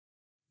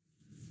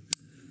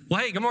Well,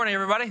 hey, good morning,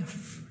 everybody.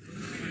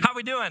 How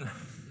we doing?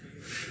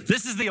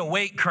 This is the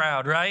awake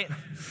crowd, right?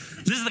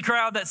 This is the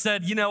crowd that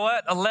said, you know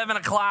what, 11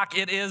 o'clock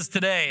it is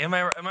today. Am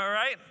I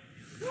right?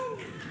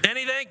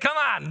 Anything? Come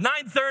on,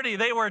 9:30,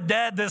 they were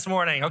dead this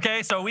morning,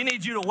 okay? So we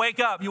need you to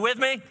wake up. You with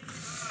me?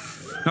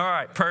 All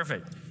right,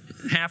 perfect.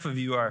 Half of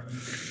you are.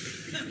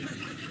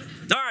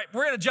 All right,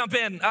 we're going to jump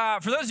in.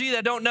 For those of you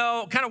that don't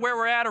know kind of where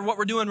we're at or what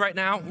we're doing right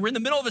now, we're in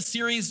the middle of a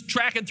series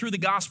tracking through the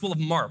Gospel of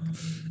Mark.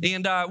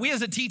 And we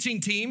as a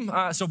teaching team,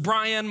 so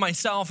Brian,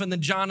 myself, and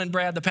then John and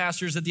Brad, the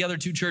pastors at the other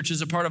two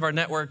churches, a part of our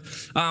network,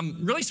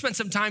 really spent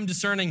some time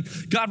discerning,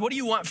 God, what do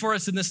you want for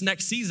us in this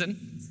next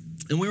season?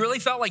 And we really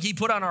felt like he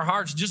put on our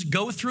hearts, just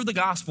go through the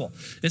gospel.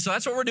 And so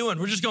that's what we're doing.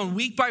 We're just going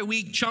week by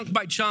week, chunk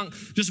by chunk,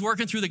 just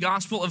working through the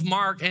Gospel of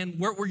Mark. And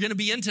what we're going to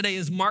be in today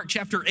is Mark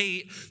chapter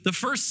 8. The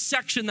first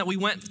section that we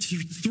went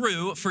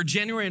through for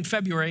January and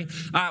February,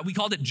 we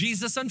called it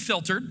Jesus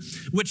Unfiltered,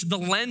 which the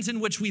lens in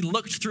which we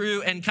looked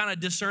through and kind of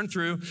discerned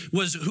through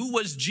was who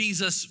was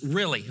Jesus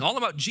really? All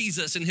about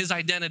Jesus and his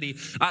identity.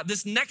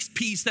 This next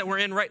piece that we're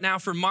in right now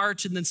for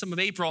March and then some of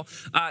April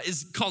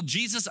is called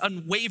Jesus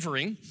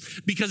Unwavering,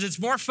 because it's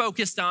more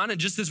focused on, and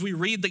just as we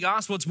read the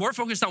gospel, it's more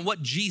focused on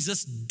what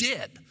Jesus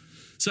did.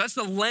 So that's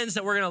the lens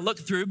that we're going to look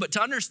through. But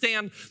to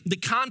understand the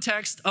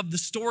context of the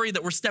story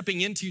that we're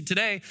stepping into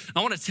today,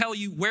 I want to tell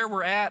you where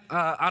we're at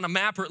on a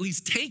map, or at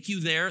least take you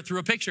there through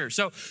a picture.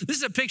 So this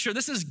is a picture.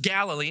 This is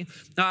Galilee.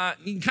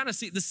 You can kind of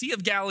see the Sea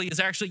of Galilee is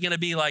actually going to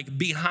be like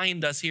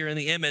behind us here in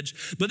the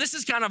image. But this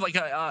is kind of like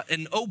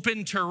an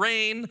open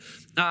terrain.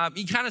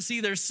 You kind of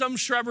see there's some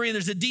shrubbery.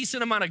 There's a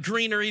decent amount of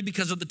greenery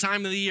because of the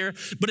time of the year.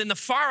 But in the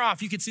far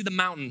off, you can see the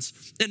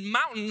mountains. And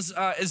mountains,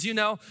 as you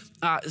know,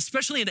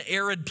 especially in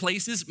arid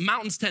places,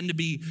 mountains tend to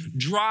be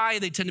dry.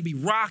 They tend to be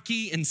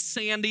rocky and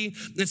sandy.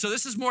 And so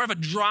this is more of a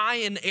dry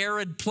and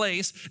arid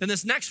place. And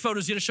this next photo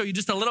is going to show you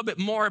just a little bit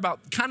more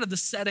about kind of the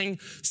setting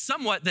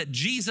somewhat that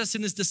Jesus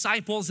and his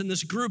disciples and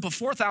this group of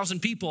 4,000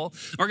 people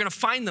are going to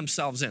find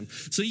themselves in.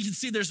 So you can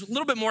see there's a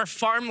little bit more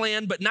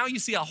farmland, but now you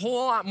see a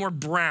whole lot more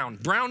brown.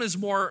 Brown is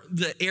more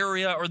the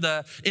area or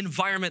the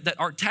environment that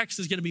our text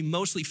is going to be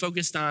mostly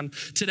focused on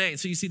today.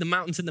 So you see the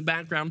mountains in the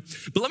background.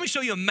 But let me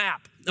show you a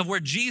map of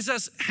where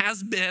Jesus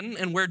has been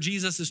and where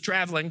Jesus is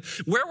traveling.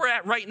 Where we're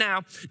at right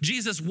now,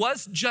 Jesus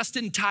was just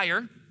in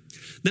Tyre.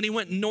 Then he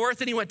went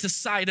north and he went to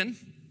Sidon.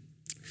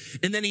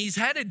 And then he's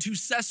headed to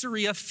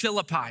Caesarea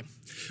Philippi.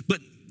 But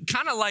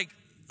kind of like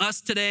us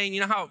today,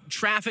 you know how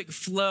traffic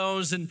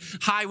flows and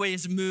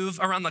highways move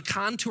around the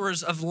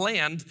contours of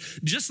land,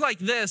 just like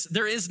this,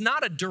 there is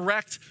not a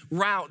direct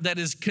route that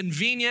is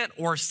convenient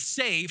or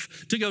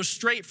safe to go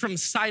straight from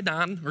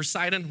Sidon,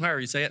 however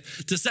you say it,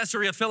 to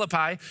Caesarea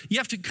Philippi. You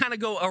have to kind of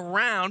go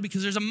around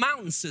because there's a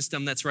mountain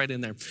system that's right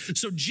in there.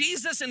 So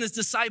Jesus and his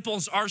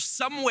disciples are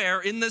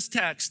somewhere in this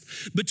text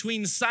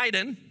between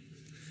Sidon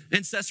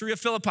and Caesarea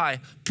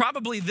Philippi.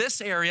 Probably this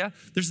area.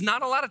 There's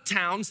not a lot of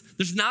towns.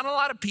 There's not a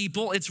lot of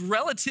people. It's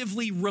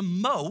relatively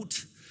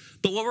remote.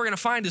 But what we're going to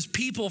find is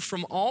people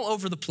from all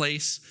over the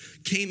place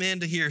came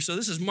into here. So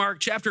this is Mark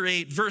chapter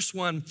 8, verse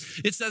 1.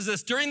 It says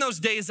this, during those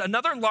days,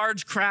 another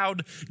large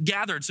crowd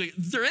gathered. So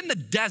they're in the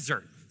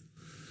desert.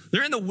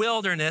 They're in the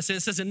wilderness, and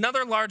it says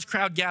another large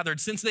crowd gathered.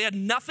 Since they had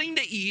nothing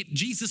to eat,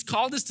 Jesus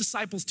called his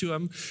disciples to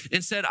him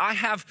and said, I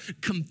have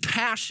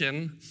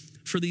compassion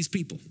for these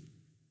people.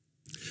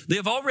 They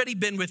have already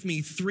been with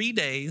me 3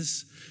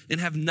 days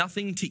and have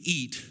nothing to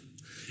eat.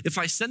 If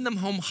I send them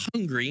home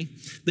hungry,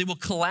 they will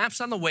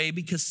collapse on the way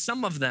because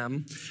some of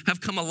them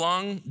have come a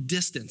long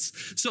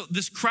distance. So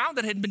this crowd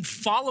that had been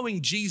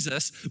following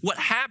Jesus, what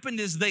happened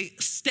is they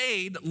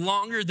stayed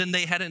longer than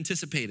they had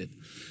anticipated.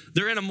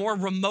 They're in a more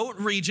remote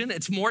region.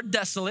 It's more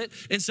desolate.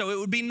 And so it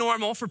would be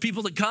normal for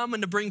people to come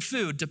and to bring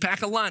food, to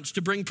pack a lunch,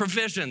 to bring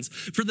provisions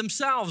for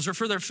themselves or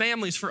for their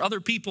families, for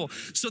other people.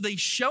 So they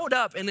showed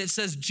up, and it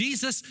says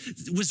Jesus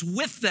was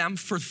with them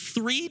for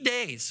 3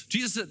 days.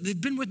 Jesus said, they've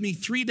been with me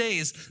 3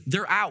 days.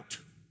 They're out.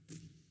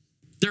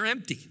 They're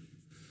empty.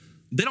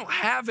 They don't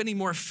have any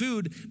more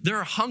food.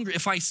 They're hungry.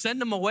 If I send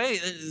them away,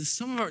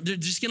 some of them, they're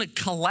just going to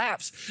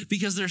collapse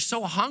because they're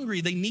so hungry.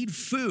 They need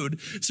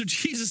food. So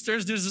Jesus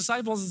turns to his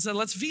disciples and said,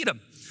 let's feed them.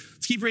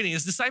 Let's keep reading.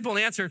 His disciple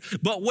answered,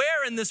 but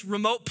where in this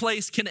remote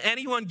place can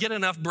anyone get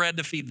enough bread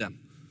to feed them?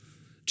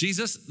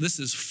 Jesus, this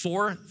is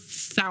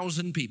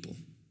 4,000 people.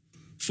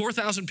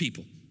 4,000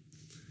 people.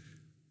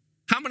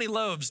 How many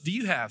loaves do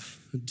you have?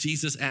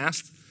 Jesus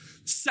asked.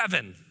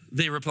 7,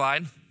 they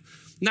replied.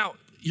 Now,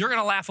 you're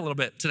going to laugh a little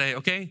bit today,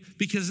 okay?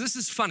 Because this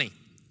is funny.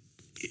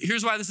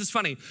 Here's why this is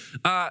funny.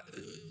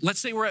 Let's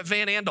say we're at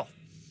Van Andel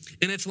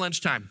and it's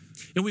lunchtime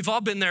and we've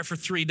all been there for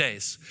 3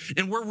 days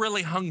and we're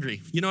really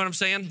hungry. You know what I'm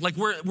saying? Like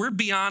we're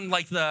beyond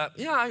like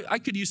I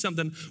could use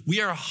something. We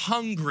are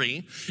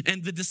hungry,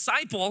 and the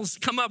disciples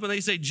come up and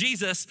they say,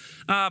 Jesus,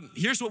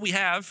 here's what we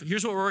have.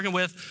 Here's what we're working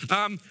with.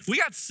 We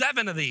got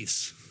 7 of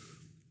these.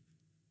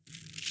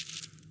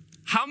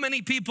 How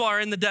many people are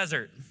in the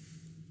desert?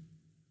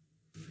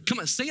 Come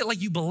on, say it like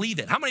you believe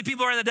it. How many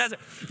people are in the desert?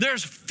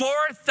 There's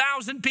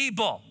 4,000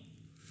 people.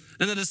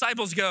 And the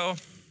disciples go,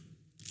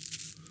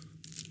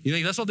 You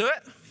think this will do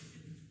it?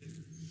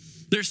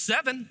 There's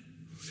 7.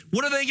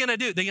 What are they going to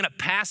do? They're going to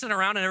pass it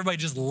around and everybody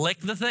just lick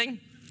the thing?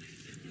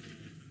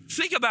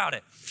 Think about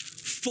it.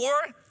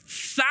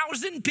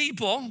 4,000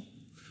 people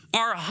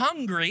are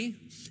hungry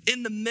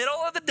in the middle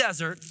of the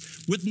desert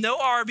with no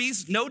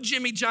Arby's, no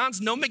Jimmy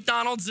John's, no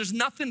McDonald's. There's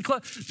nothing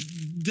close.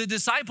 The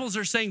disciples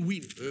are saying,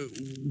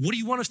 what do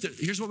you want us to?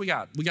 Here's what we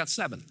got. We got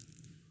 7.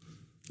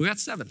 We got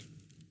 7.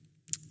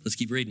 Let's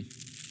keep reading.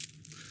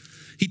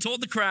 He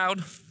told the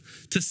crowd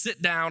to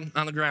sit down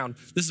on the ground.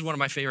 This is one of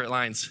my favorite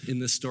lines in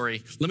this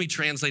story. Let me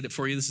translate it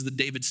for you. This is the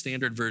David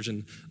Standard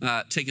version.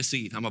 Take a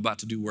seat. I'm about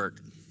to do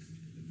work.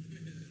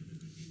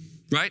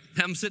 Right?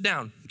 Have them sit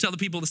down. Tell the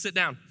people to sit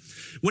down.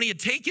 When he had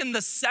taken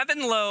the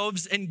 7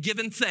 loaves and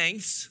given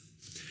thanks,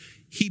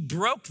 he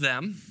broke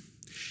them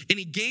and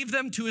he gave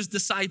them to his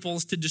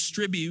disciples to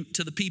distribute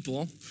to the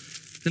people,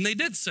 and they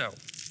did so.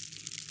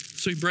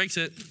 So he breaks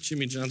it.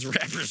 Jimmy John's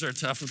wrappers are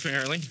tough,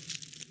 apparently.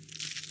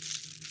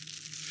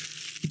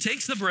 He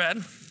takes the bread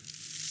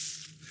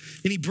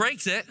and he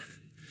breaks it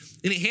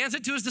and he hands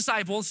it to his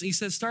disciples and he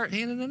says, start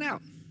handing it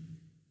out.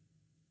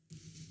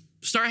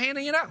 Start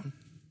handing it out.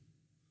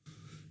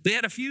 They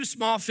had a few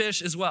small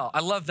fish as well. I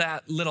love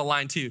that little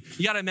line too.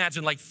 You got to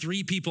imagine like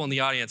 3 people in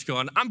the audience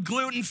going, I'm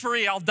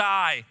gluten-free, I'll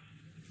die.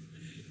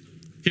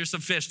 Here's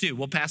some fish too.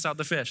 We'll pass out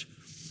the fish.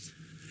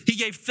 He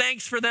gave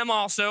thanks for them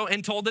also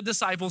and told the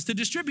disciples to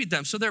distribute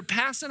them. So they're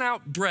passing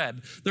out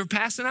bread. They're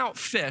passing out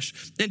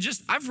fish. And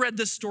I've read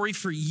this story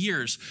for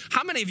years.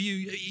 How many of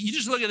you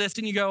just look at this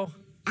and you go,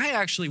 I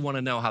actually want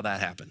to know how that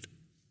happened.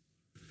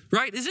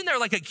 Right? Isn't there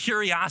like a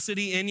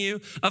curiosity in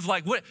you of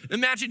like, what?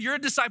 Imagine you're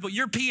a disciple,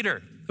 you're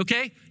Peter,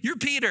 okay? You're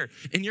Peter,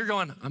 and you're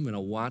going, I'm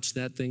gonna watch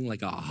that thing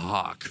like a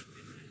hawk.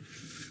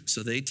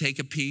 So they take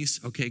a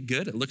piece, okay,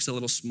 good, it looks a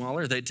little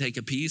smaller. They take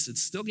a piece,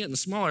 it's still getting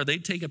smaller. They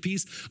take a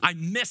piece, I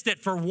missed it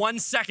for 1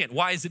 second.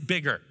 Why is it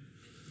bigger?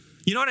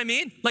 You know what I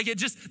mean? Like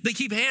they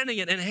keep handing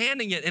it and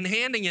handing it and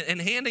handing it and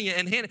handing it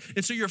and handing it.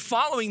 And so you're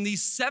following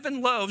these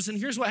 7 loaves, and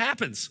here's what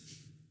happens.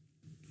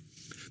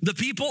 The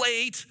people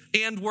ate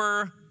and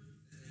were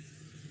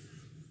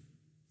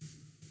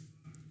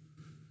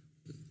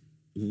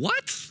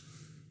what?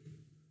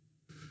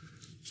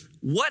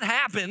 What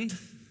happened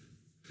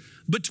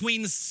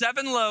between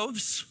 7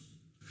 loaves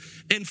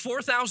and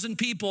 4,000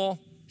 people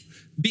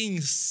being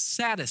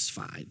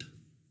satisfied?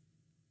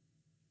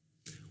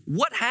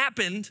 What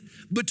happened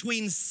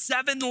between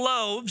 7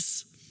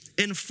 loaves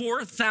and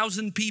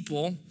 4,000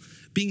 people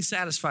being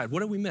satisfied?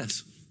 What did we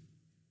miss?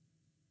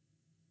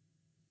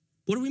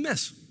 What did we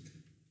miss?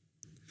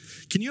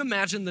 Can you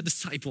imagine the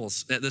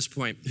disciples at this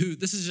point, who,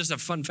 this is just a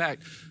fun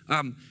fact,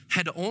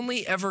 had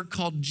only ever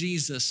called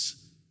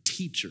Jesus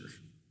teacher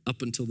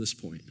up until this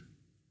point?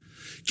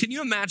 Can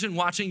you imagine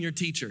watching your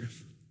teacher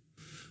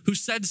who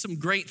said some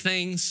great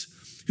things,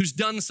 who's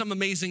done some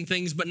amazing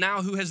things, but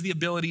now who has the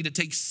ability to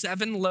take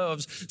 7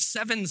 loaves,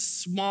 7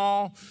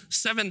 small,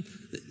 7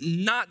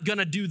 not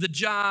gonna do the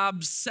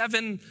job,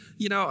 7,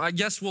 I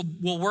guess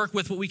we'll work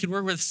with what we can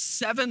work with,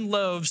 7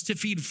 loaves to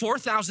feed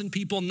 4,000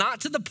 people,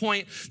 not to the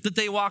point that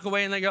they walk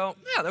away and they go,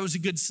 yeah, that was a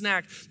good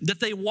snack,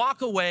 that they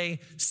walk away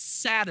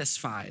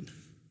satisfied.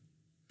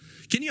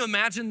 Can you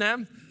imagine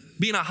them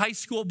being a high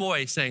school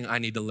boy saying, I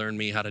need to learn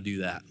me how to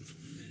do that,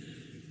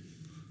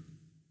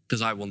 because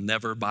I will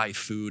never buy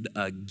food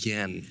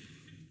again?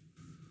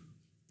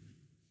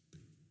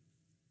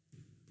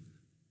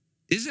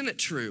 Isn't it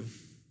true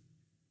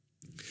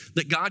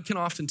that God can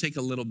often take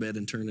a little bit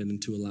and turn it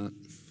into a lot?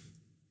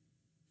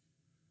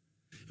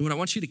 And what I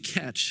want you to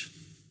catch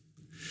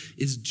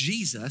is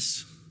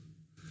Jesus,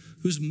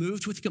 who's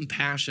moved with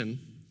compassion,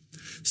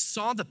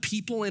 saw the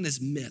people in his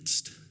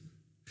midst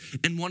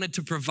and wanted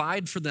to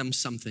provide for them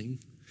something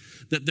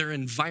that their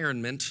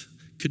environment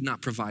could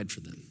not provide for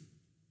them.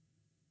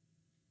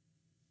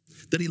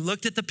 That he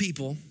looked at the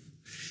people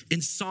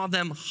and saw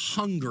them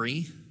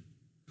hungry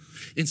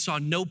and saw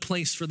no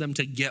place for them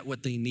to get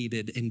what they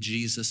needed, and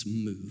Jesus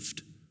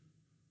moved.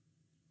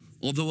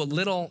 Although a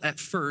little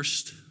at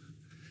first,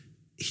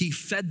 he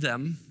fed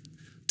them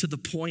to the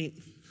point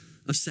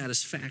of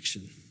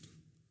satisfaction.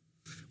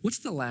 What's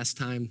the last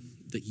time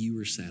that you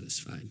were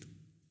satisfied?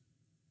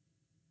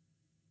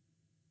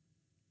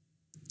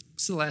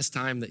 What's the last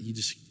time that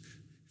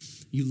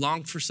you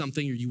longed for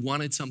something, or you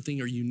wanted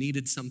something, or you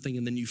needed something,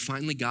 and then you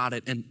finally got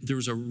it, and there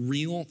was a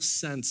real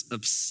sense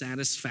of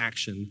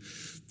satisfaction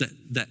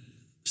that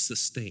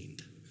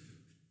sustained?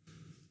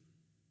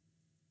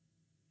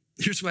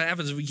 Here's what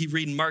happens as we keep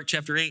reading Mark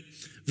chapter 8,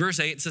 verse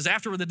 8. It says,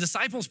 afterward, the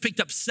disciples picked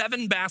up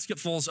 7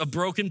 basketfuls of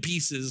broken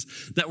pieces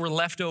that were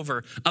left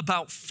over.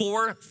 About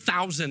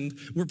 4,000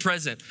 were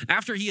present.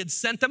 After he had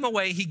sent them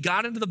away, he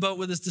got into the boat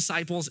with his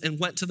disciples and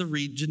went to the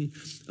region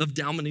of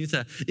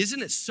Dalmanutha.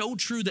 Isn't it so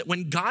true that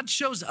when God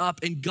shows up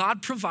and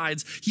God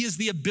provides, he has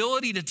the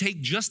ability to take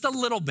just a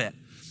little bit,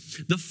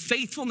 the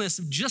faithfulness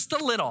of just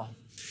a little,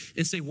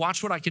 and say,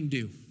 watch what I can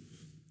do.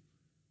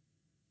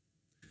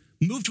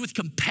 moved with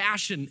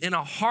compassion in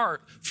a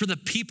heart for the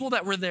people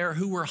that were there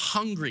who were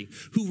hungry,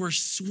 who were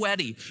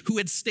sweaty, who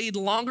had stayed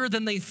longer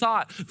than they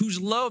thought,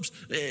 whose loaves,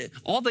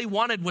 all they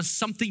wanted was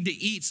something to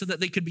eat so that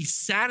they could be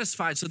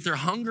satisfied, so that their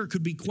hunger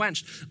could be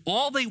quenched.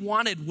 All they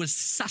wanted was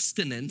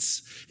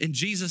sustenance. And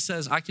Jesus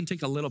says, I can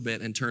take a little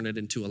bit and turn it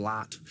into a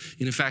lot.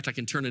 And in fact, I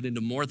can turn it into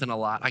more than a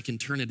lot. I can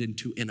turn it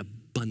into an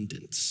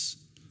abundance.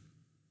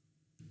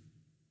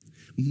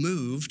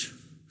 Moved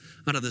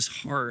out of this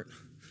heart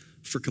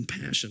for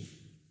compassion.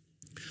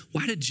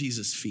 Why did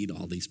Jesus feed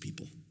all these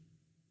people?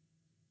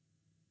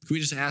 Can we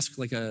just ask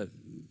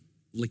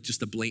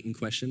just a blatant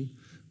question?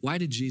 Why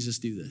did Jesus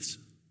do this?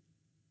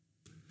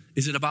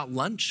 Is it about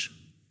lunch?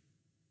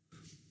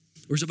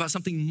 Or is it about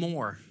something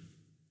more?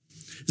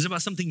 Is it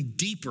about something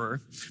deeper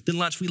than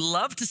lunch? We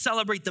love to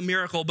celebrate the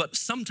miracle, but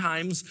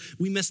sometimes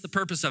we miss the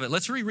purpose of it.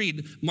 Let's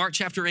reread Mark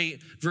chapter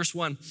 8, verse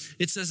 1.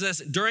 It says this,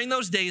 during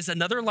those days,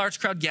 another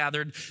large crowd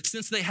gathered.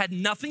 Since they had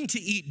nothing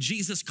to eat,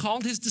 Jesus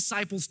called his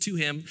disciples to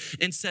him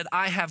and said,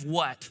 I have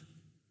what?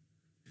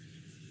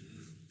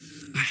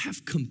 I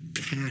have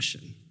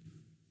compassion.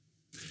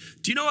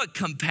 Do you know what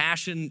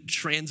compassion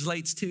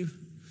translates to?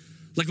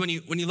 Like when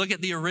you look at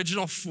the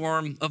original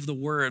form of the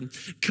word,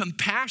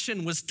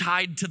 compassion was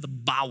tied to the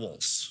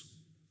bowels.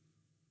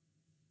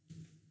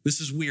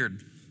 This is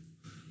weird.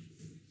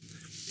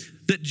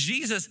 That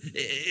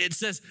it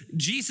says,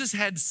 Jesus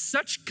had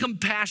such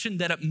compassion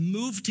that it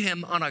moved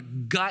him on a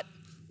gut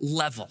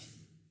level.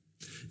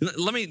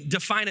 Let me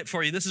define it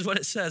for you. This is what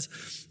it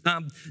says.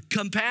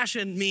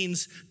 Compassion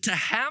means to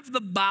have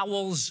the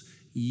bowels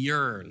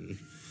yearn.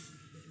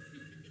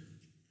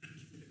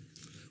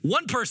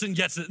 One person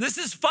gets it. This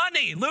is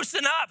funny.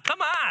 Loosen up.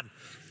 Come on.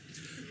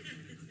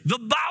 The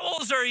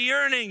bowels are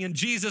yearning, and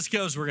Jesus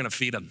goes, we're going to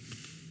feed them.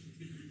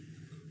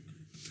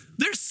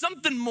 There's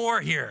something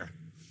more here.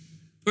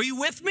 Are you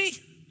with me?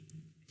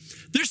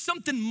 There's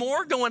something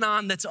more going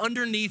on that's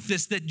underneath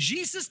this, that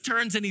Jesus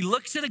turns and he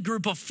looks at a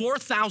group of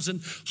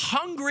 4,000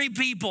 hungry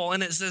people,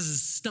 and it says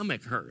his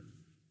stomach hurt.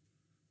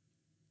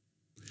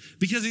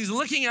 Because he's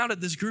looking out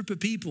at this group of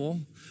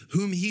people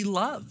whom he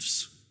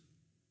loves,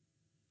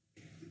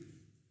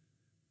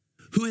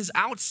 who has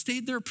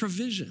outstayed their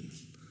provision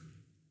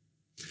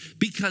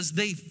because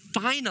they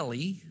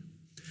finally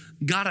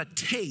got a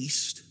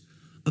taste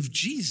of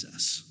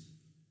Jesus.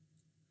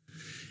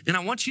 And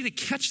I want you to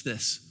catch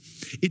this.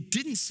 It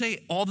didn't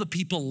say all the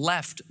people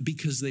left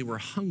because they were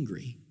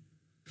hungry.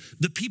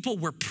 The people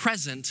were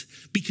present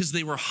because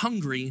they were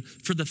hungry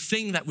for the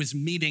thing that was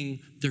meeting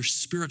their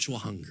spiritual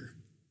hunger.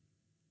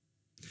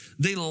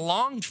 They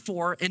longed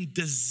for and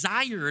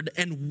desired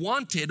and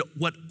wanted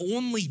what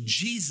only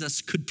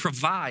Jesus could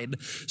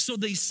provide. So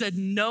they said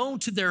no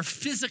to their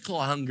physical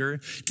hunger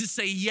to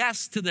say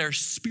yes to their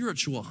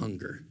spiritual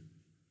hunger.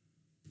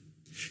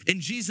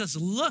 And Jesus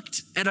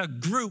looked at a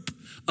group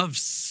of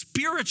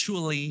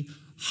spiritually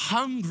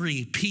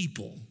hungry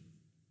people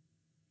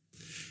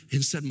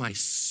and said, my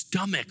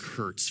stomach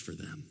hurts for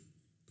them.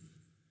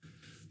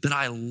 That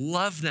I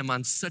love them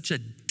on such a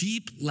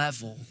deep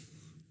level.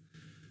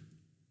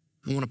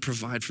 I want to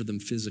provide for them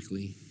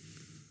physically.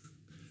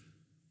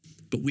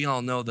 But we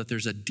all know that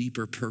there's a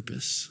deeper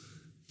purpose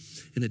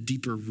and a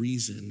deeper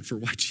reason for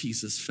why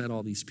Jesus fed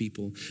all these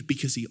people,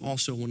 because he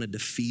also wanted to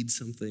feed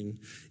something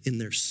in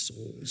their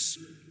souls.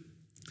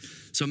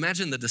 So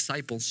imagine the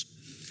disciples.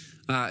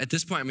 At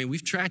this point,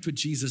 we've tracked with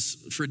Jesus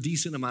for a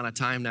decent amount of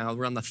time now.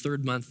 We're on the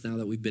third month now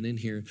that we've been in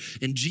here.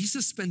 And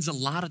Jesus spends a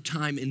lot of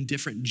time in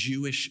different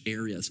Jewish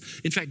areas.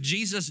 In fact,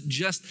 Jesus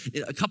just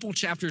a couple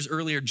chapters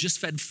earlier just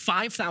fed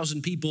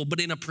 5,000 people, but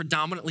in a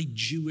predominantly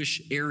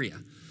Jewish area.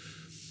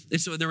 And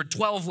so there were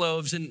 12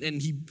 loaves,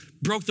 and he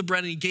broke the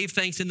bread and he gave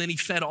thanks, and then he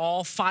fed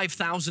all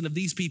 5,000 of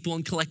these people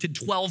and collected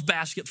 12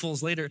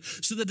 basketfuls later.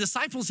 So the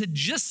disciples had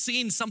just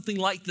seen something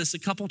like this a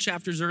couple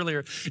chapters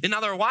earlier, and now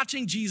they're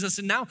watching Jesus,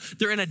 and now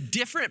they're in a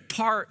different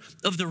part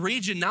of the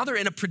region. Now they're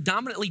in a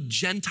predominantly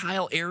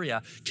Gentile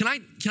area. Can I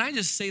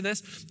just say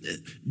this?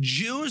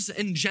 Jews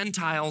and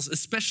Gentiles,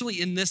 especially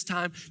in this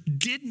time,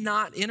 did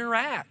not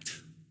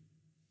interact.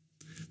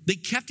 They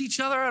kept each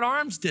other at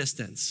arm's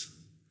distance.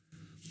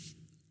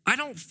 I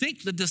don't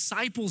think the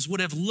disciples would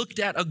have looked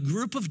at a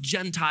group of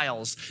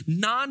Gentiles,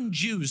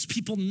 non-Jews,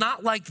 people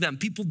not like them,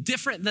 people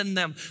different than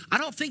them. I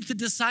don't think the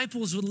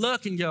disciples would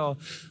look and go,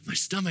 my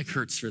stomach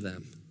hurts for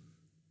them.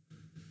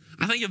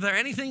 I think if they're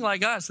anything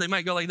like us, they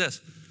might go like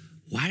this: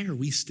 why are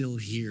we still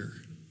here?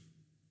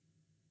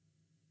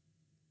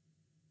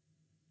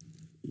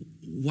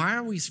 Why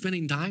are we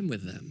spending time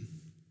with them?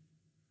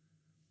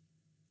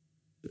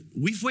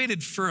 We've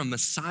waited for a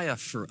Messiah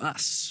for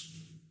us.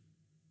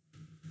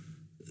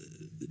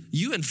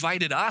 You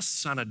invited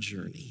us on a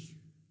journey.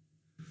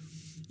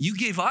 You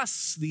gave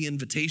us the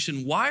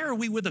invitation. Why are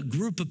we with a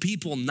group of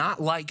people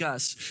not like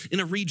us in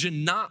a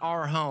region not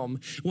our home?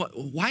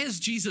 Why is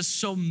Jesus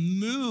so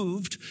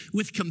moved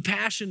with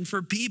compassion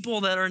for people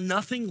that are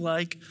nothing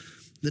like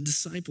the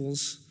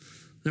disciples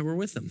that were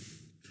with him?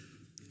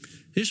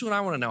 Here's what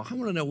I want to know. I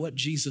want to know what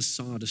Jesus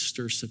saw to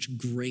stir such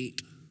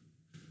great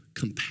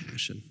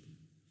compassion.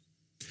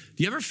 Do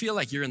Do you ever feel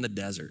like you're in the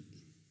desert?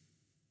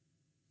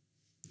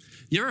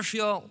 You ever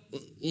feel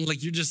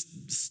like you're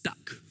just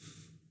stuck?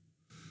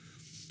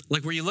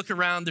 Like where you look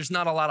around, there's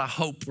not a lot of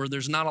hope, or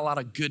there's not a lot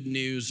of good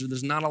news, or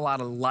there's not a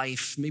lot of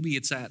life. Maybe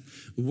it's at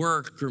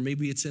work, or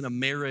maybe it's in a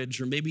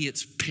marriage, or maybe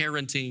it's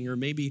parenting, or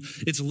maybe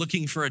it's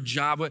looking for a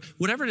job.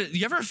 Whatever it is,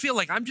 you ever feel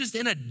like I'm just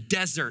in a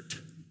desert?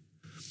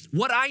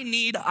 What I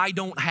need, I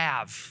don't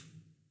have.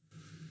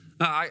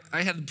 I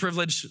had the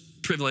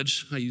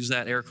privilege, I use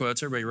that air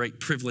quotes. Everybody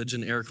write privilege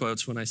in air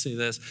quotes when I say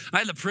this. I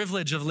had the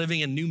privilege of living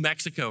in New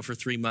Mexico for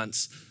 3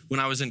 months when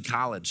I was in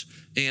college.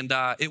 And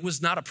it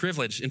was not a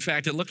privilege. In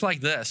fact, it looked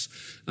like this.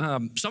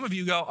 Some of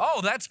you go,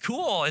 oh, that's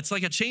cool. It's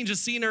like a change of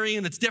scenery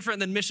and it's different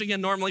than Michigan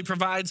normally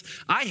provides.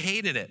 I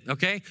hated it,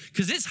 okay?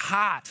 Because it's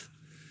hot.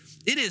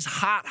 It is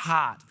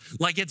hot.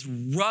 Like it's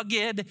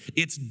rugged,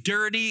 it's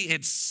dirty,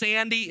 it's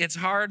sandy, it's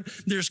hard.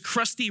 There's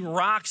crusty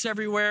rocks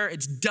everywhere.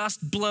 It's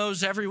dust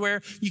blows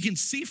everywhere. You can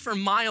see for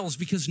miles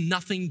because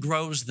nothing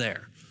grows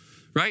there,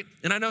 right?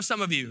 And I know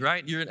some of you,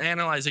 right? You're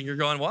analyzing, you're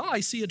going, well,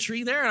 I see a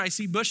tree there and I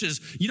see bushes.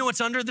 You know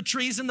what's under the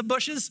trees and the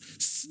bushes?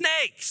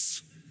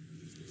 Snakes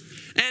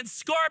and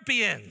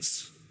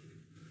scorpions.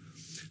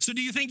 So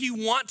do you think you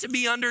want to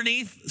be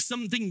underneath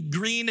something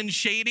green and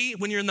shady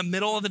when you're in the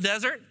middle of the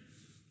desert?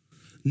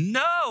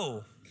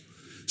 No.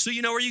 So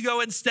you know where you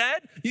go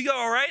instead? You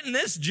go right in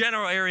this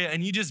general area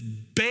and you just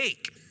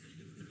bake.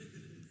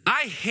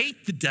 I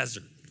hate the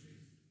desert.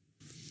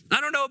 I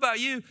don't know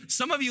about you.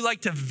 Some of you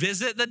like to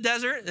visit the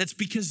desert. It's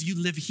because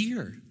you live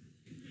here,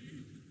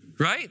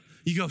 right?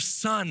 You go,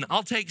 sun,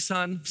 I'll take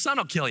sun. Sun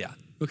will kill you,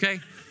 okay?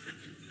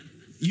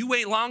 You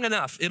wait long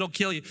enough, it'll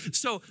kill you.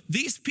 So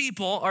these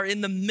people are in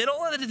the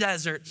middle of the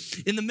desert,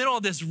 in the middle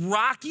of this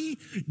rocky,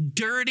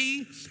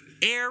 dirty,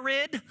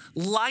 arid,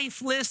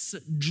 lifeless,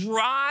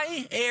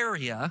 dry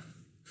area,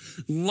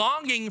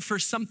 longing for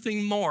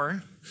something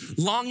more,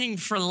 longing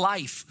for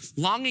life,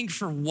 longing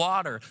for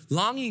water,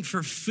 longing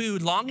for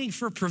food, longing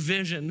for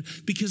provision,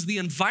 because the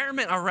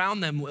environment around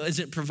them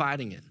isn't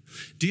providing it.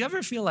 Do you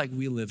ever feel like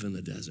we live in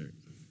the desert?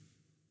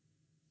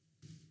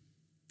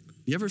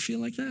 You ever feel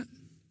like that?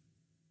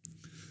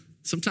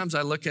 Sometimes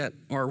I look at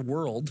our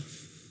world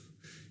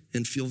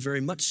and feel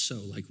very much so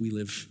like we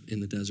live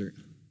in the desert.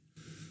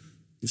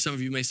 And some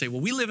of you may say,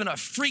 well, we live in a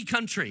free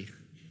country.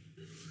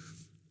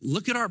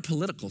 Look at our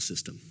political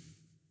system.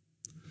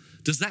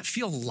 Does that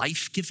feel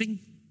life-giving?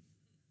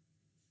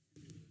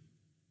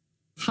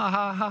 Ha,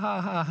 ha, ha,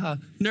 ha, ha, ha.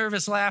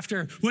 Nervous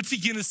laughter. What's he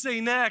gonna say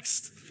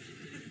next?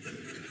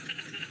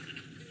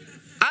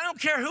 I don't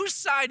care whose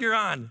side you're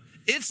on.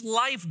 It's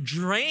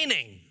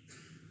life-draining.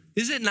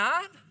 Is it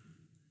not?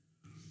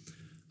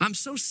 I'm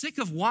so sick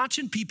of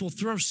watching people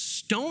throw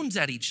stones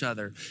at each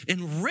other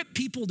and rip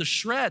people to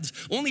shreds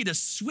only to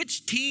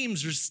switch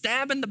teams or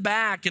stab in the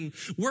back and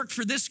work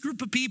for this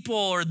group of people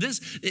or this.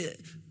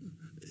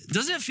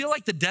 Doesn't it feel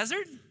like the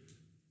desert?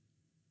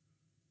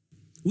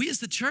 We as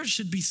the church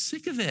should be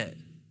sick of it.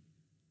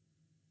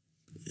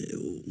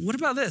 What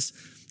about this?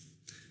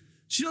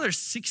 Did you know there's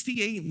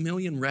 68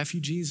 million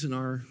refugees in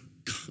our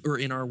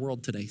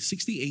world today?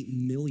 68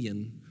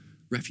 million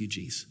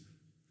refugees.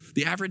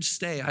 The average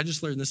stay, I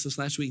just learned this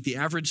last week, the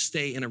average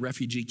stay in a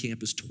refugee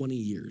camp is 20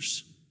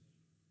 years.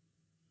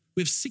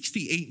 We have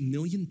 68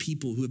 million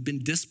people who have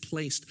been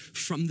displaced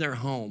from their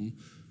home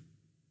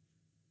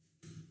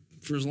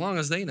for as long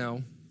as they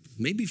know,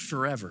 maybe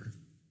forever.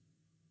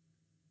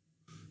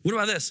 What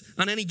about this?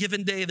 On any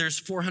given day, there's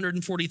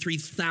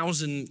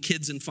 443,000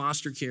 kids in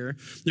foster care.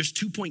 There's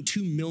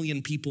 2.2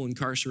 million people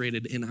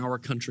incarcerated in our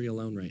country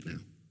alone right now.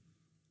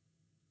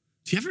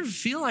 Do you ever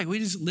feel like we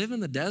just live in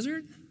the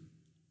desert?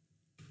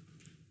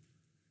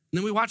 And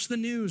then we watch the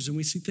news and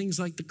we see things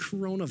like the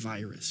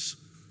coronavirus.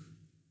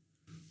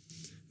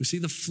 We see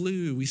the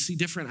flu, we see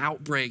different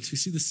outbreaks, we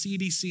see the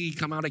CDC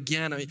come out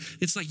again. I mean,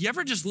 it's like, you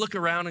ever just look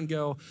around and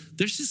go,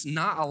 there's just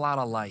not a lot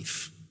of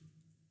life.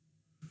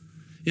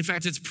 In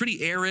fact, it's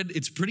pretty arid,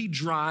 it's pretty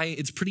dry,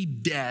 it's pretty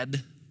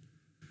dead,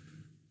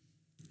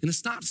 and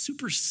it's not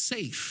super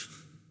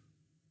safe.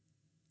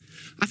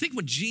 I think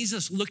when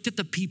Jesus looked at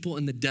the people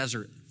in the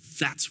desert,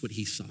 that's what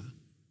he saw.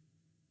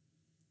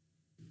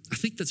 I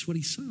think that's what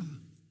he saw.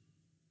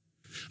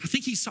 I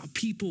think he saw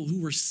people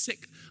who were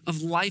sick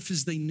of life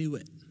as they knew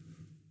it,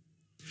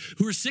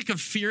 who were sick of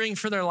fearing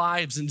for their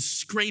lives and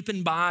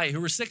scraping by,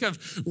 who were sick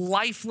of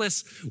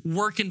lifeless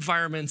work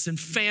environments and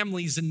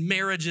families and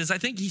marriages. I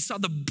think he saw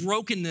the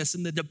brokenness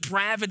and the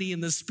depravity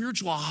and the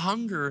spiritual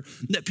hunger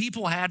that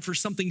people had for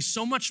something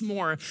so much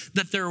more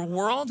that their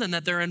world and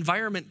that their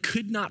environment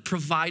could not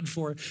provide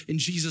for. And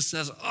Jesus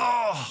says,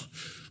 oh,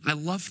 I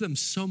love them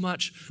so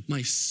much,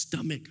 my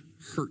stomach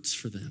hurts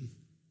for them.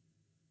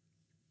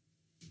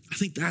 I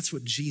think that's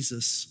what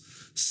Jesus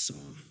saw,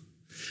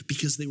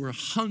 because they were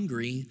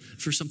hungry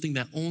for something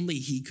that only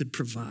he could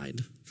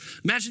provide.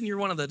 Imagine you're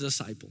one of the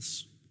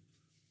disciples.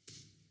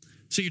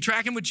 So you're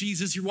tracking with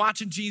Jesus, you're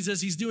watching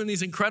Jesus, he's doing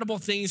these incredible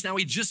things. Now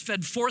he just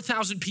fed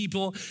 4,000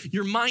 people.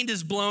 Your mind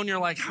is blown. You're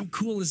like, how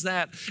cool is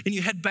that? And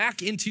you head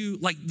back into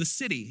like the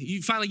city.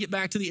 You finally get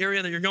back to the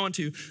area that you're going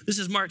to. This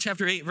is Mark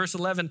chapter 8, verse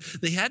 11.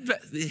 They head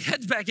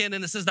back in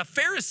and it says, the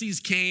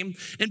Pharisees came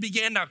and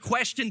began to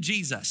question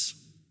Jesus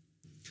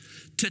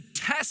to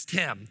test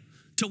him.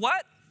 To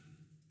what?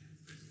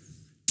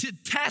 To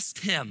test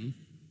him.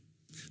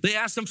 They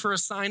asked him for a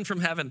sign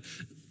from heaven.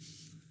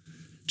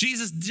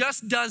 Jesus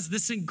just does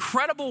this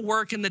incredible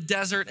work in the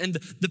desert, and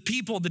the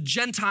people, the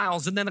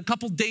Gentiles, and then a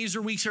couple days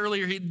or weeks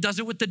earlier, he does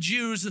it with the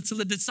Jews. And so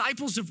the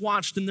disciples have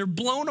watched and they're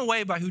blown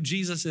away by who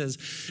Jesus is.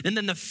 And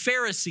then the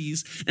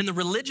Pharisees and the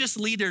religious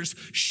leaders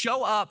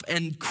show up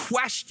and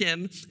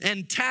question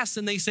and test,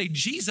 and they say,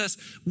 Jesus,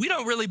 we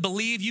don't really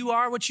believe you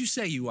are what you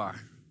say you are.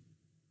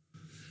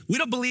 We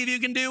don't believe you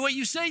can do what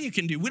you say you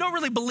can do. We don't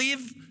really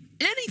believe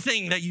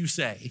anything that you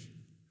say.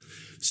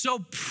 So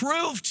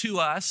prove to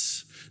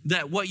us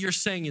that what you're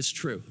saying is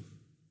true.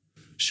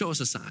 Show us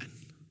a sign.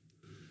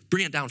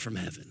 Bring it down from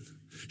heaven.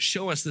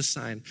 Show us this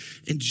sign.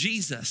 And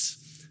Jesus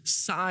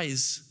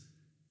sighs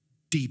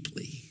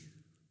deeply.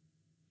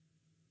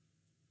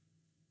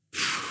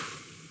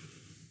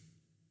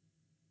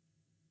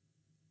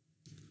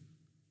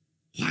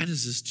 Why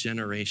does this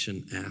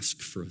generation ask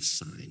for a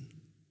sign?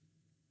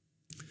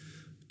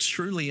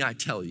 Truly, I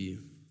tell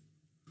you,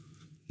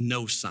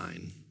 no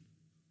sign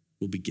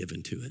will be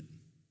given to it.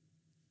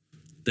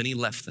 Then he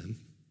left them,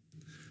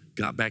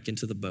 got back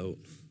into the boat,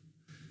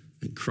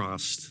 and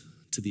crossed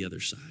to the other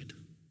side.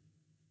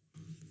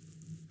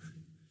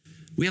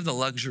 We have the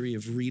luxury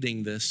of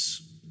reading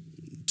this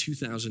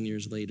 2,000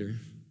 years later,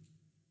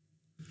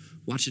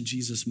 watching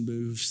Jesus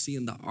move,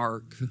 seeing the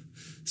ark,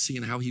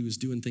 seeing how he was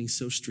doing things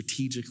so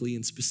strategically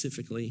and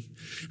specifically,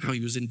 how he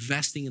was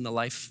investing in the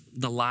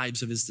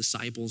lives of his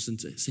disciples,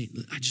 and saying,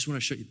 I just want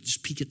to show you,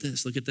 just peek at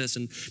this, look at this,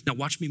 and now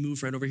watch me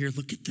move right over here,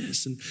 look at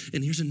this, and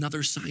here's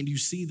another sign. Do you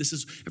see? This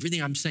is,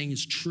 everything I'm saying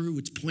is true.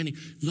 It's pointing,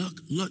 look,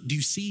 do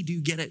you see? Do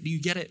you get it? Do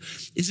you get it?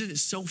 Isn't it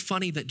so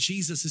funny that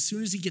Jesus, as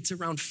soon as he gets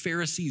around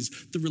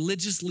Pharisees, the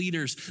religious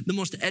leaders, the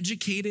most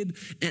educated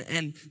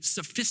and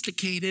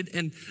sophisticated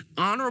and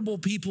honorable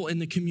people in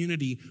the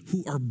community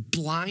who are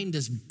blind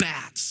as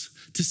bats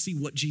to see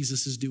what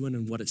Jesus is doing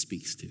and what it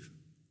speaks to.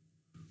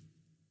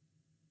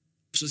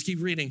 So let's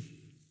keep reading.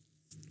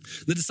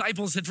 The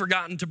disciples had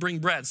forgotten to bring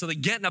bread. So they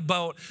get in a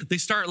boat, they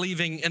start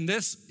leaving, and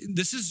this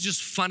is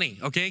just funny,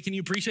 okay? Can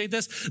you appreciate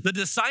this? The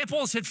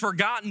disciples had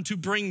forgotten to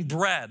bring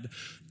bread.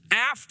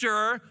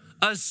 After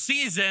a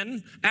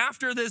season,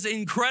 after this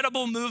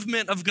incredible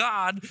movement of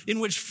God in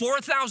which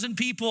 4,000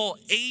 people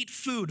ate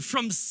food.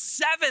 From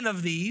 7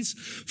 of these,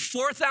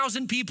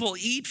 4,000 people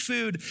eat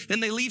food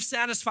and they leave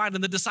satisfied.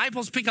 And the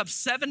disciples pick up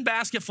 7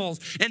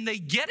 basketfuls and they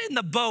get in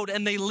the boat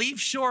and they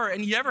leave shore.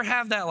 And you ever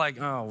have that like,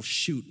 oh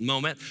shoot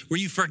moment where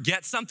you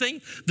forget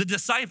something? The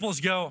disciples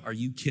go, are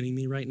you kidding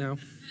me right now?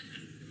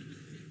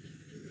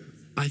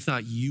 I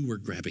thought you were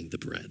grabbing the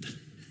bread.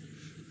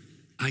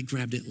 I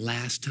grabbed it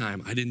last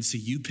time. I didn't see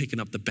you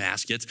picking up the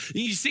baskets. And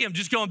you see them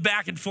just going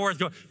back and forth,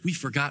 going, we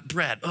forgot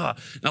bread. Oh,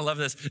 I love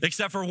this.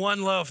 Except for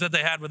one loaf that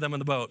they had with them on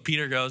the boat.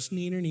 Peter goes,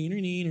 neener,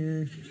 neener,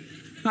 neener.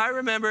 I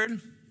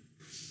remembered.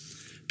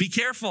 Be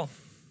careful.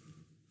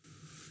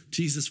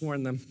 Jesus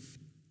warned them.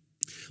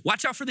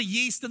 Watch out for the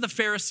yeast of the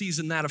Pharisees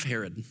and that of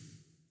Herod.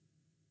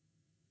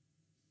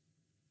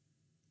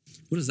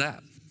 What is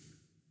that?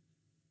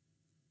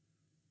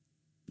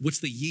 What's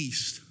the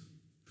yeast?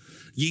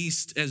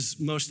 Yeast, as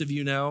most of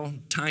you know,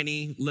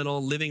 tiny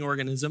little living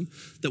organism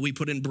that we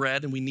put in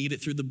bread and we knead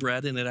it through the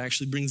bread and it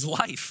actually brings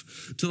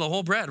life to the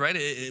whole bread, right?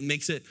 It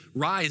makes it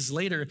rise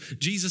later.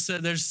 Jesus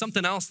said there's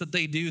something else that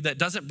they do that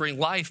doesn't bring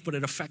life, but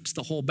it affects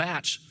the whole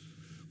batch.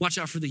 Watch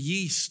out for the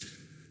yeast.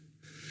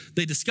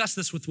 They discussed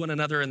this with one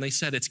another and they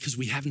said it's because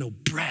we have no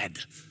bread.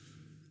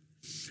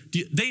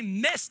 They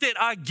missed it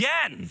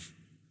again.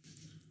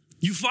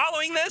 You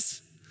following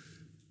this?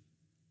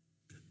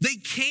 They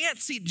can't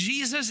see.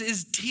 Jesus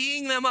is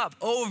teeing them up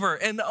over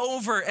and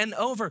over and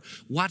over.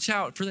 Watch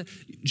out for that.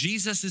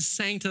 Jesus is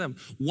saying to them,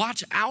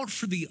 watch out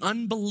for the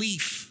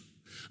unbelief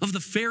of the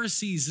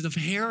Pharisees and of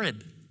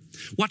Herod.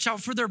 Watch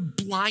out for their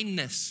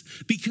blindness,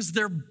 because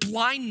their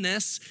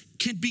blindness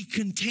can be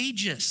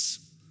contagious.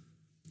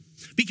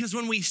 Because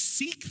when we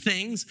seek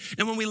things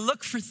and when we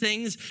look for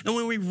things and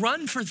when we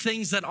run for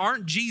things that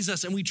aren't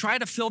Jesus and we try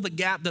to fill the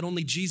gap that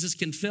only Jesus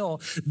can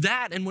fill,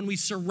 that, and when we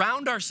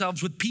surround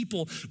ourselves with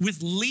people,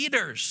 with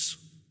leaders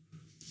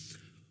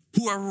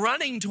who are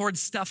running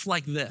towards stuff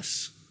like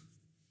this,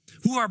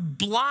 who are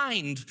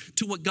blind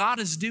to what God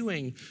is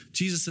doing,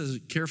 Jesus says,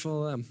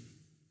 careful of them.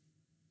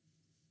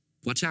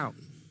 Watch out.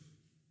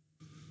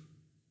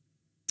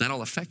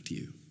 That'll affect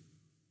you.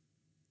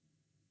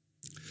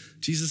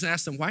 Jesus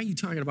asked them, why are you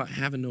talking about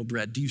having no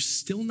bread? Do you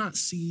still not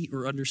see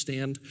or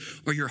understand?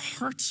 Are your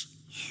hearts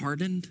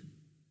hardened?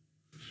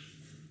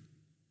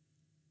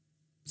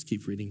 Let's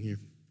keep reading here.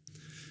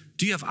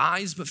 Do you have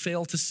eyes but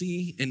fail to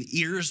see and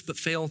ears but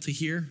fail to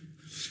hear?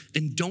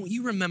 And don't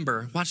you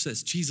remember, watch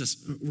this, Jesus,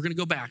 we're gonna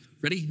go back.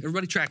 Ready?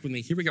 Everybody track with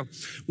me. Here we go.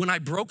 When I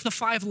broke the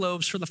 5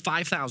 loaves for the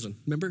 5,000,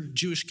 remember,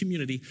 Jewish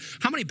community,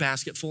 how many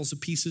basketfuls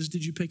of pieces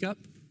did you pick up?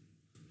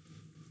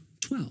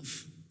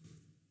 12.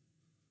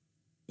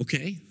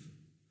 Okay.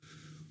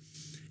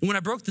 And when I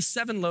broke the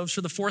 7 loaves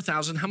for the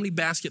 4,000, how many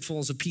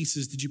basketfuls of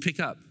pieces did you pick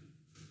up?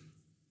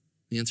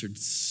 He answered,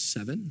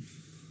 7.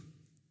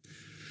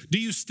 Do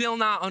you still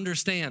not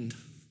understand?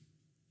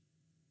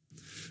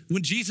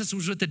 When Jesus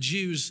was with the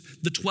Jews,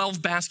 the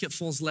 12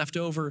 basketfuls left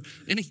over,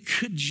 any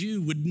good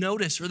Jew would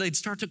notice, or they'd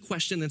start to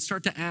question and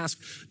start to ask,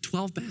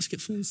 12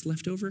 basketfuls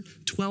left over?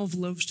 12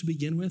 loaves to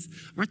begin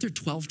with? Aren't there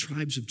 12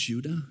 tribes of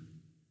Judah?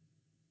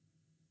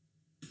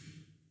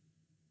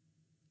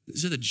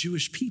 These are the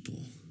Jewish people.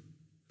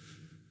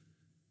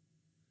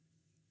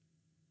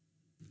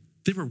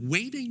 They were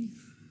waiting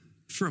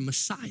for a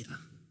Messiah.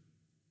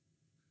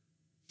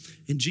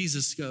 And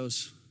Jesus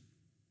goes,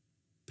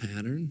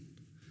 pattern,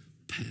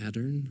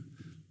 pattern,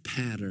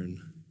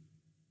 pattern.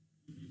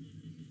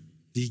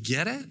 Do you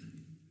get it?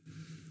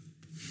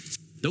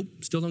 Nope,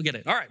 still don't get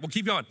it. All right, we'll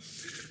keep going.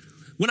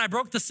 When I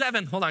broke the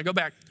 7, hold on, go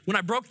back. When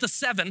I broke the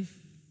 7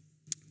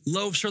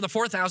 loaves for the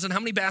 4,000, how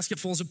many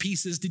basketfuls of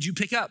pieces did you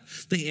pick up?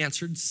 They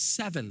answered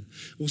 7.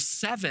 Well,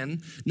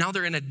 7, now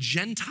they're in a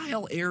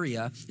Gentile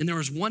area, and there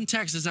was one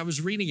text as I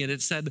was reading it,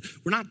 it said,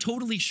 we're not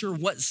totally sure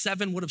what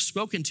 7 would have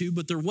spoken to,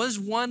 but there was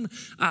one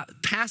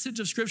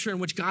passage of scripture in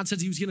which God says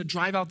he was gonna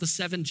drive out the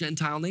 7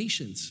 Gentile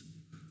nations.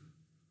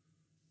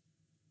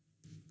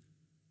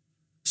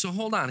 So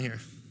hold on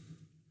here.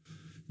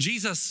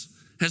 Jesus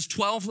has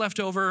 12 left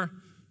over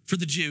for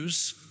the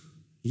Jews.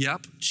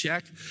 Yep,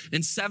 check.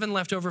 And 7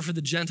 left over for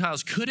the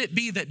Gentiles. Could it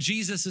be that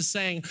Jesus is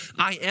saying,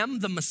 I am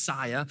the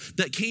Messiah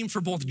that came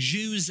for both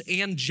Jews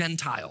and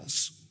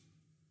Gentiles?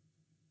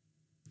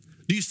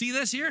 Do you see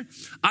this here?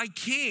 I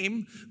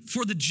came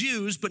for the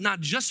Jews, but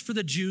not just for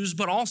the Jews,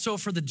 but also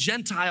for the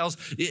Gentiles.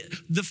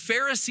 The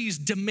Pharisees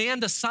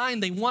demand a sign.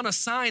 They want a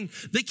sign.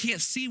 They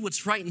can't see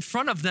what's right in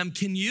front of them.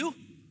 Can you?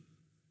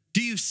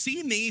 Do you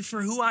see me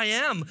for who I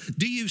am?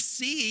 Do you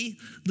see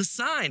the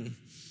sign?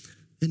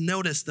 And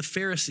notice the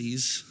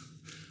Pharisees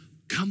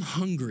come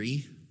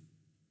hungry,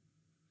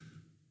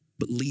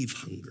 but leave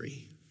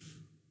hungry.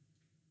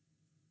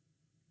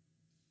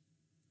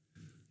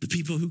 The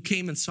people who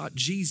came and sought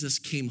Jesus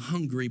came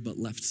hungry, but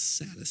left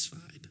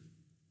satisfied.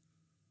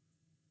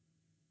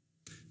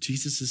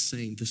 Jesus is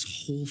saying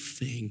this whole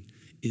thing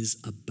is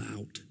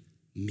about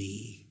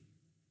me.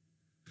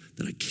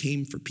 That I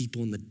came for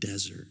people in the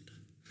desert.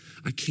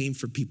 I came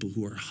for people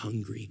who are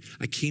hungry.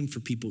 I came for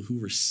people who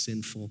were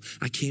sinful.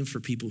 I came for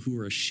people who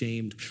were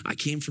ashamed. I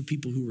came for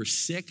people who were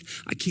sick.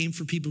 I came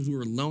for people who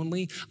were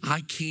lonely.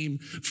 I came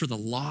for the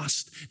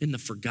lost and the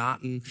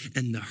forgotten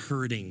and the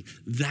hurting.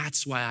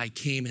 That's why I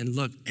came. And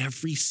look,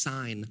 every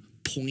sign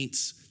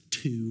points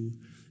to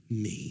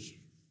me.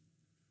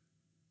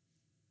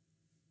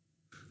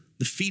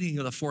 The feeding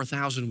of the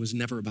 4,000 was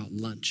never about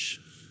lunch.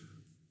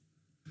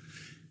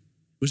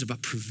 It was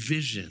about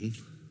provision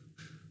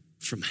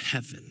from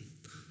heaven.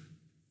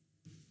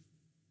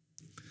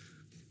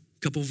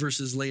 A couple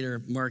verses later,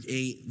 Mark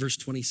 8, verse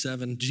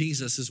 27,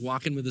 Jesus is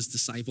walking with his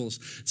disciples.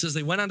 It says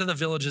they went onto the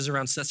villages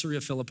around Caesarea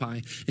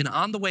Philippi, and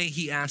on the way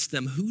he asked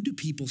them, who do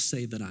people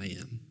say that I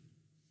am?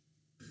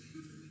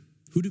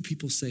 Who do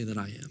people say that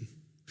I am?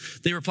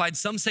 They replied,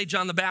 some say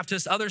John the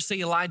Baptist, others say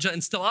Elijah,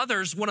 and still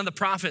others, one of the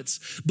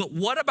prophets. But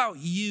what about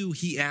you,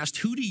 he asked,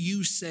 who do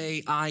you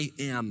say I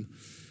am?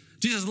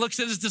 Jesus looks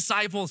at his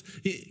disciples.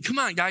 Come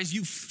on, guys,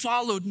 you've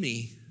followed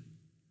me.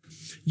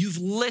 You've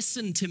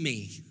listened to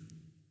me.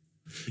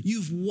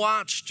 You've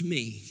watched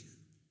me.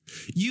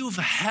 You've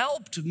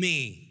helped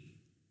me.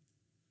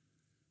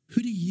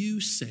 Who do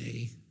you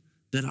say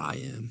that I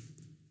am?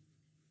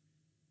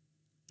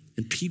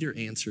 And Peter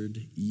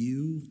answered,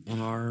 you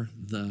are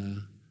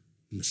the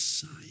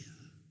Messiah.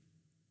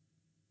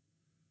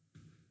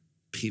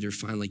 Peter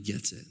finally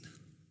gets it.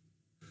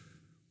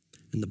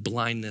 And the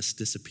blindness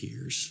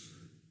disappears.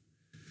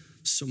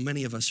 So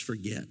many of us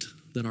forget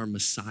that our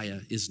Messiah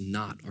is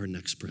not our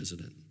next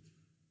president.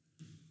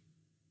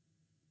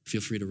 Feel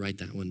free to write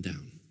that one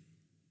down.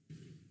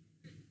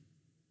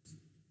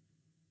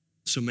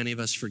 So many of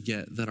us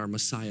forget that our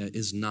Messiah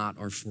is not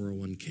our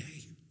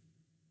 401k.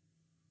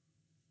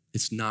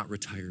 It's not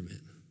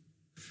retirement.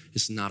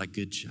 It's not a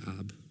good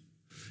job.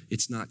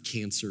 It's not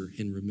cancer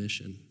in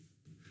remission.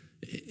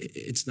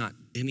 It's not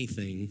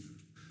anything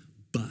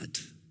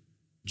but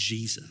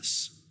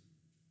Jesus.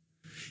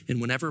 And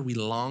whenever we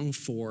long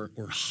for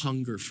or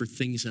hunger for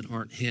things that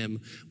aren't him,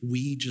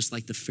 we, just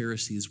like the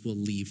Pharisees, will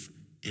leave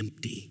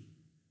empty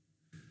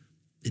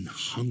and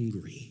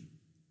hungry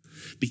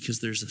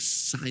because there's a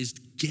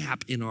sized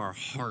gap in our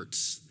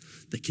hearts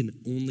that can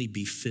only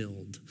be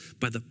filled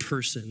by the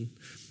person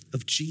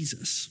of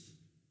Jesus.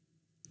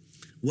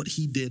 What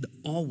he did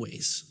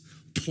always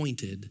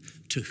pointed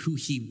to who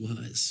he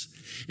was.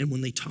 And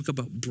when they talk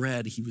about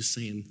bread, he was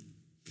saying,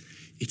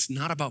 it's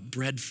not about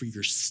bread for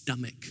your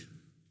stomach.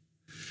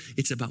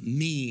 It's about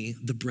me,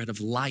 the bread of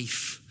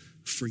life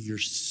for your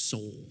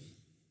soul.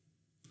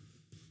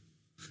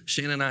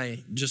 Shannon and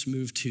I just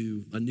moved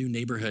to a new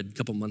neighborhood a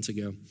couple months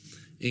ago,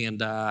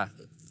 and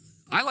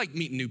I like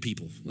meeting new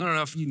people. I don't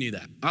know if you knew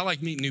that. I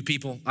like meeting new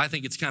people. I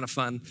think it's kind of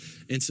fun.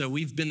 And so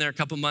we've been there a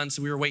couple months.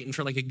 We were waiting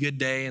for like a good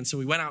day. And so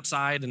we went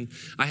outside and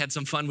I had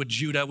some fun with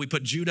Judah. We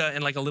put Judah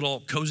in like a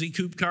little cozy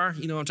coupe car.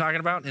 You know what I'm talking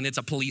about? And it's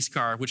a police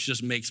car, which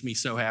just makes me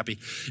so happy.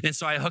 And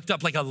so I hooked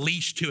up like a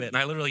leash to it and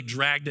I literally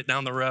dragged it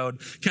down the road,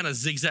 kind of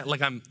zigzag,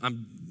 like I'm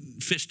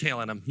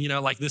fishtailing him, you know,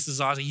 like this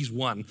is awesome. He's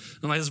won.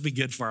 I'm like, this will be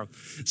good for him.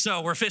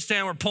 So we're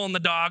fishtailing, we're pulling the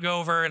dog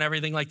over and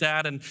everything like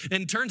that. And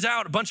turns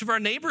out a bunch of our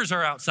neighbors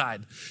are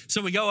outside.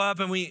 So we go up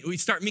and we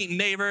start meeting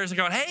neighbors and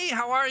going, hey,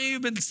 how are you?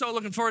 Been so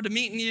looking forward to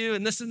meeting you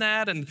and this and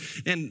that. And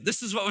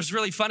this is what was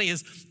really funny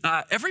is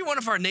every one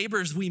of our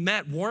neighbors we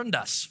met warned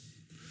us.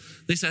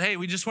 They said, hey,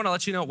 we just want to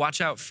let you know,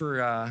 watch out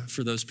for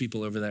those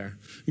people over there.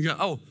 You go,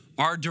 oh,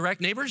 our direct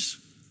neighbors?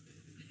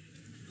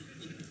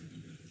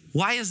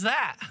 Why is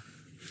that?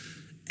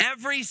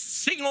 Every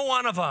single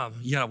one of them.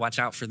 You got to watch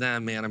out for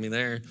them, man. I mean,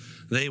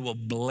 they will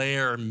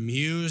blare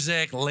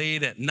music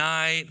late at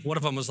night. One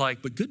of them was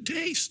like, but good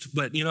taste.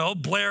 But, you know,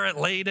 blare it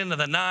late into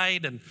the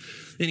night. And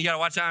you got to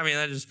watch out. I mean,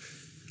 that is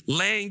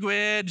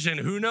language and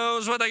who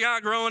knows what they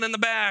got growing in the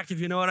back, if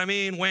you know what I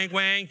mean. Wank,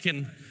 wank.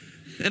 And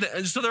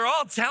so they're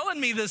all telling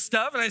me this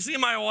stuff. And I see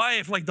my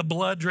wife, like the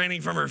blood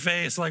draining from her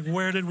face. Like,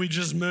 where did we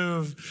just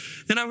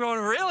move? And I'm going,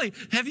 really?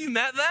 Have you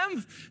met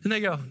them? And they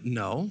go,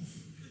 no.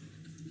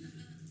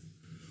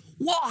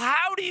 Well,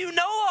 how do you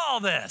know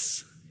all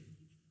this?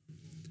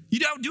 You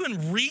know,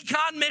 doing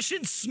recon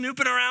missions,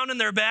 snooping around in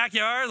their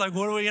backyard, like,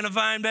 what are we going to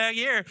find back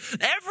here?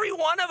 Every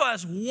one of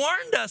us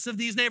warned us of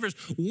these neighbors.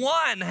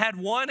 One had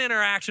one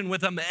interaction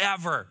with them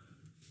ever.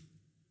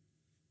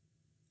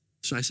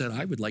 So I said,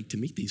 I would like to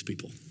meet these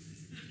people.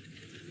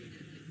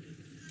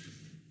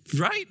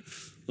 Right?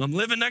 I'm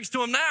living next to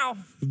them now.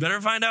 We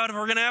better find out if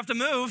we're going to have to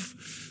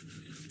move.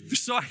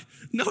 So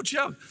no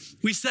joke.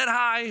 We said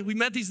hi. We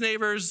met these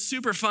neighbors.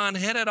 Super fun.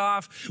 Headed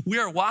off. We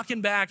are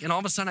walking back, and all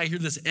of a sudden I hear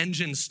this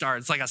engine start.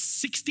 It's like a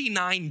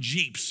 69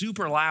 Jeep.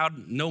 Super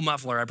loud. No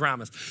muffler, I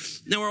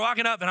promise. And we're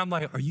walking up, and I'm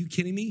like, are you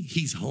kidding me?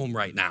 He's home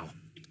right now.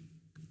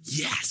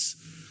 Yes.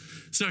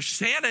 So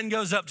Shannon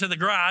goes up to the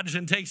garage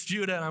and takes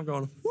Judah, and I'm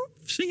going, whoop,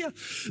 see ya.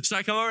 So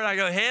I come over, and I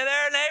go, hey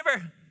there,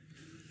 neighbor.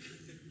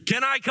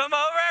 Can I come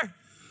over?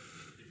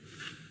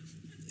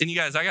 And you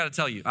guys, I got to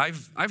tell you,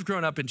 I've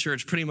grown up in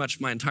church pretty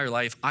much my entire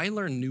life. I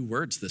learned new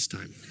words this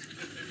time.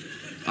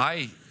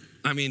 I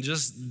mean,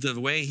 just the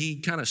way he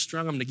kind of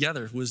strung them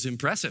together was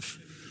impressive.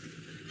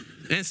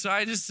 And so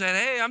I just said,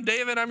 hey, I'm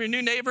David. I'm your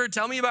new neighbor.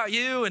 Tell me about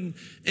you. And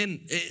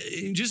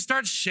just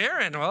start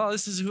sharing. Well,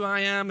 this is who I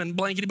am and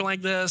blankety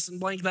blank this and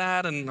blank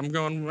that. And I'm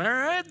going, all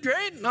right,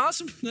 great,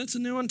 awesome. That's a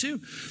new one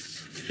too.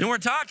 And we're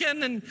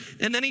talking, and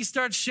then he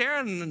starts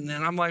sharing, and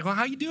I'm like, well,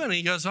 how you doing? And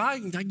he goes, well, I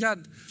got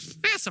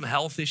some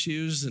health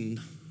issues, and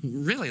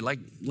really, like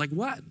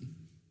what?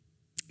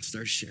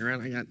 Start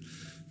sharing, I got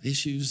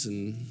issues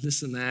and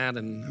this and that,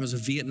 and I was a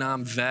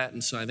Vietnam vet,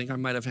 and so I think I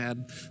might have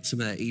had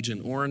some of that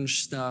Agent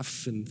Orange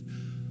stuff, and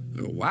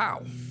I go,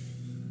 wow.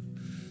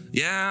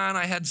 Yeah, and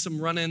I had some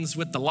run-ins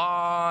with the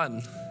law,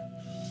 and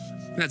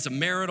I had some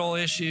marital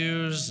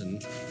issues,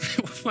 and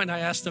when I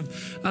asked him,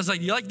 I was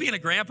like, you like being a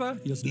grandpa?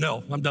 He goes,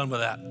 no, I'm done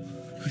with that.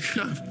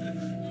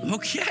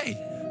 Okay.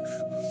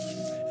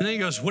 And then he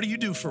goes, what do you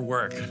do for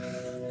work?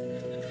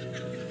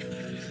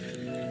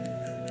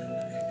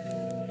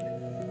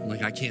 I'm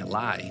like, I can't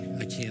lie.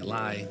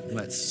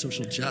 What,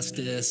 social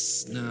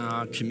justice?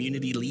 No,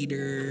 community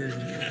leader?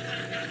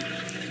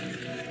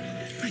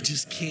 I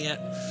just can't.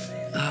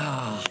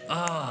 Oh,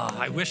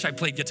 I wish I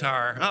played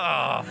guitar.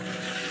 Oh.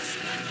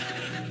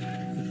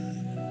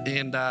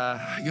 And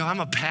I go, I'm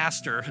a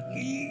pastor.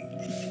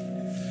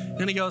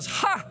 And he goes,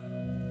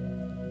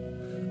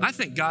 I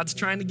think God's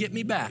trying to get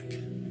me back.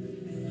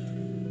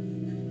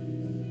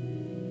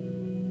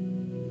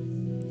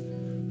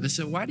 I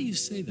said, why do you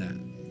say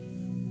that?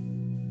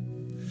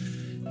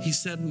 He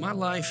said, my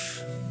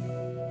life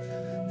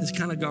has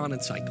kind of gone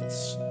in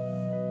cycles.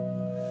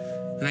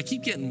 And I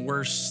keep getting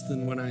worse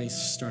than when I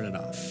started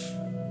off.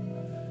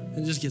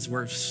 It just gets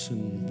worse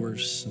and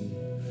worse and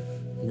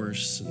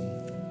worse.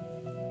 And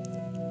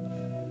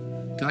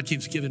God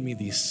keeps giving me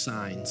these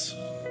signs.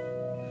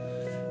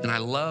 And I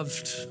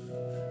loved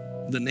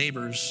the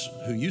neighbors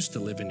who used to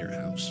live in your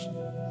house.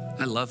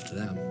 I loved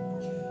them.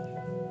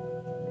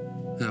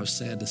 And I was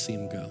sad to see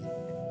them go.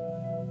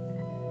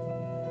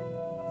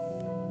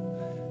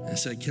 I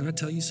said, can I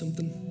tell you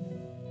something?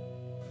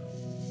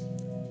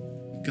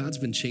 God's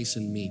been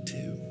chasing me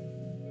too.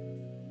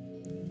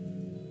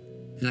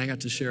 And I got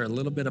to share a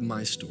little bit of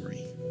my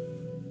story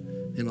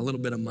and a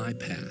little bit of my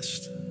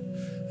past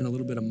and a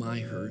little bit of my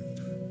hurt.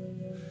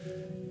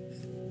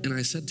 And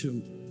I said to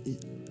him,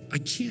 I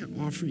can't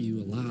offer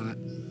you a lot.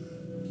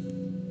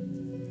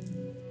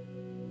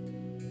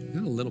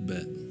 Not a little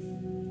bit.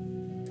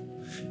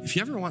 If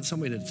you ever want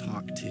somebody to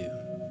talk to,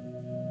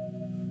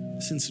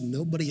 since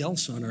nobody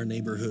else on our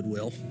neighborhood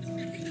will,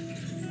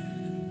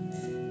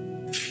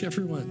 if you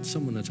ever want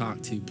someone to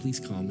talk to, please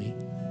call me.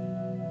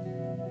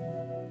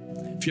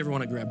 If you ever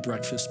want to grab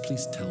breakfast,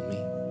 please tell me.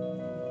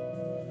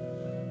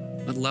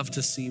 I'd love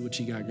to see what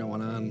you got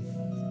going on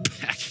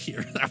back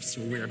here. That was a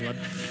weird one.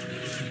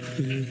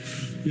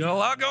 You got a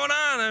lot going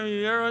on. I mean,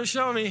 you ever want to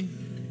show me?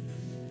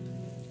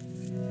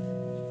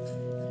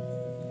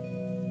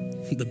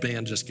 The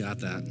band just got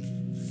that.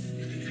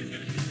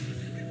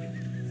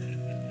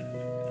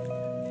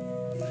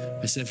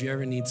 I said, if you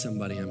ever need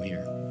somebody, I'm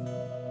here.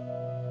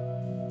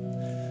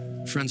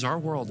 Friends, our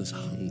world is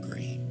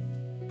hungry.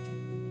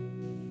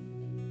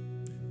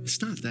 It's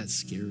not that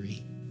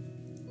scary.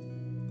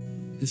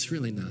 It's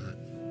really not.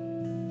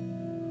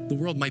 The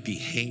world might be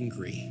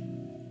hangry,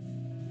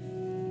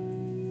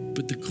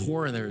 but the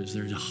core of there is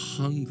they're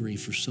hungry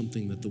for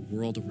something that the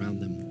world around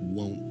them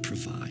won't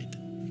provide.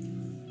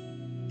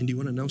 And do you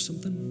want to know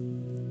something?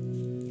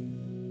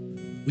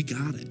 We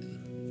got it.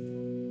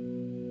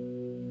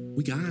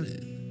 We got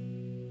it.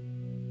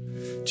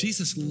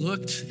 Jesus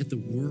looked at the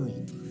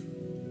world.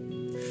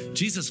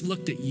 Jesus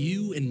looked at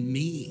you and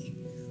me,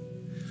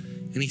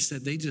 and he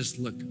said, they just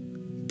look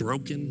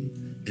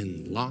broken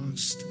and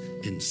lost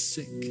and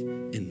sick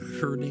and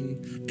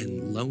hurting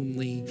and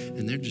lonely,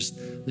 and they're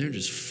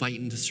just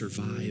fighting to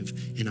survive,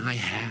 and I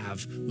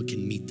have what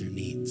can meet their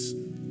needs.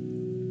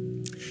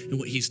 And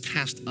what he's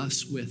tasked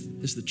us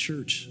with is the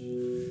church.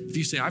 If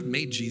you say, I've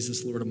made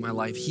Jesus Lord of my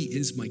life, he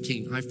is my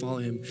king, I follow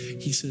him,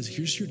 he says,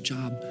 here's your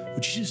job.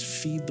 Would you just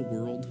feed the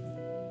world?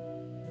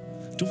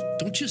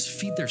 Don't just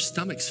feed their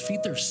stomachs,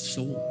 feed their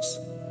souls.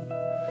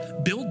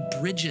 Build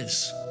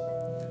bridges.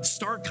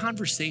 Start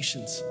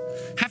conversations.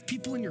 Have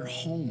people in your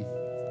home.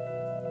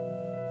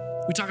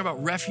 We talk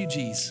about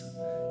refugees.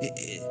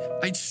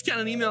 I just got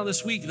an email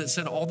this week that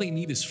said all they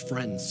need is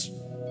friends.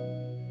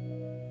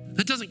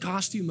 That doesn't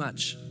cost you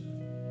much.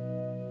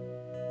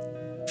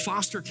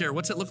 Foster care,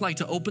 what's it look like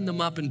to open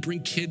them up and bring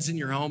kids in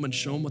your home and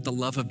show them what the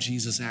love of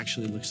Jesus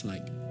actually looks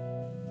like?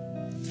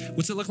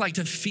 What's it look like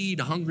to feed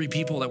hungry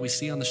people that we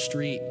see on the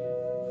street?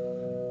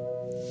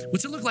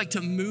 What's it look like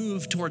to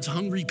move towards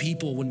hungry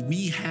people when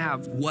we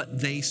have what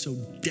they so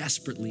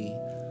desperately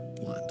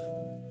want?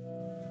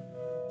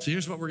 So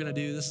here's what we're going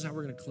to do. This is how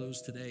we're going to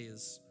close today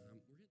is